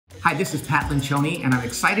Hi, this is Pat Lencioni, and I'm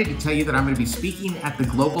excited to tell you that I'm going to be speaking at the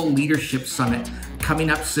Global Leadership Summit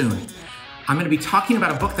coming up soon. I'm going to be talking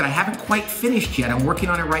about a book that I haven't quite finished yet. I'm working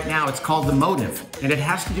on it right now. It's called The Motive, and it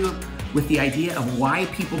has to do with the idea of why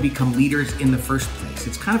people become leaders in the first place.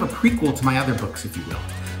 It's kind of a prequel to my other books, if you will.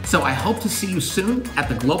 So I hope to see you soon at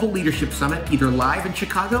the Global Leadership Summit, either live in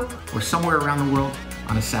Chicago or somewhere around the world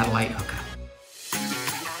on a satellite hookup.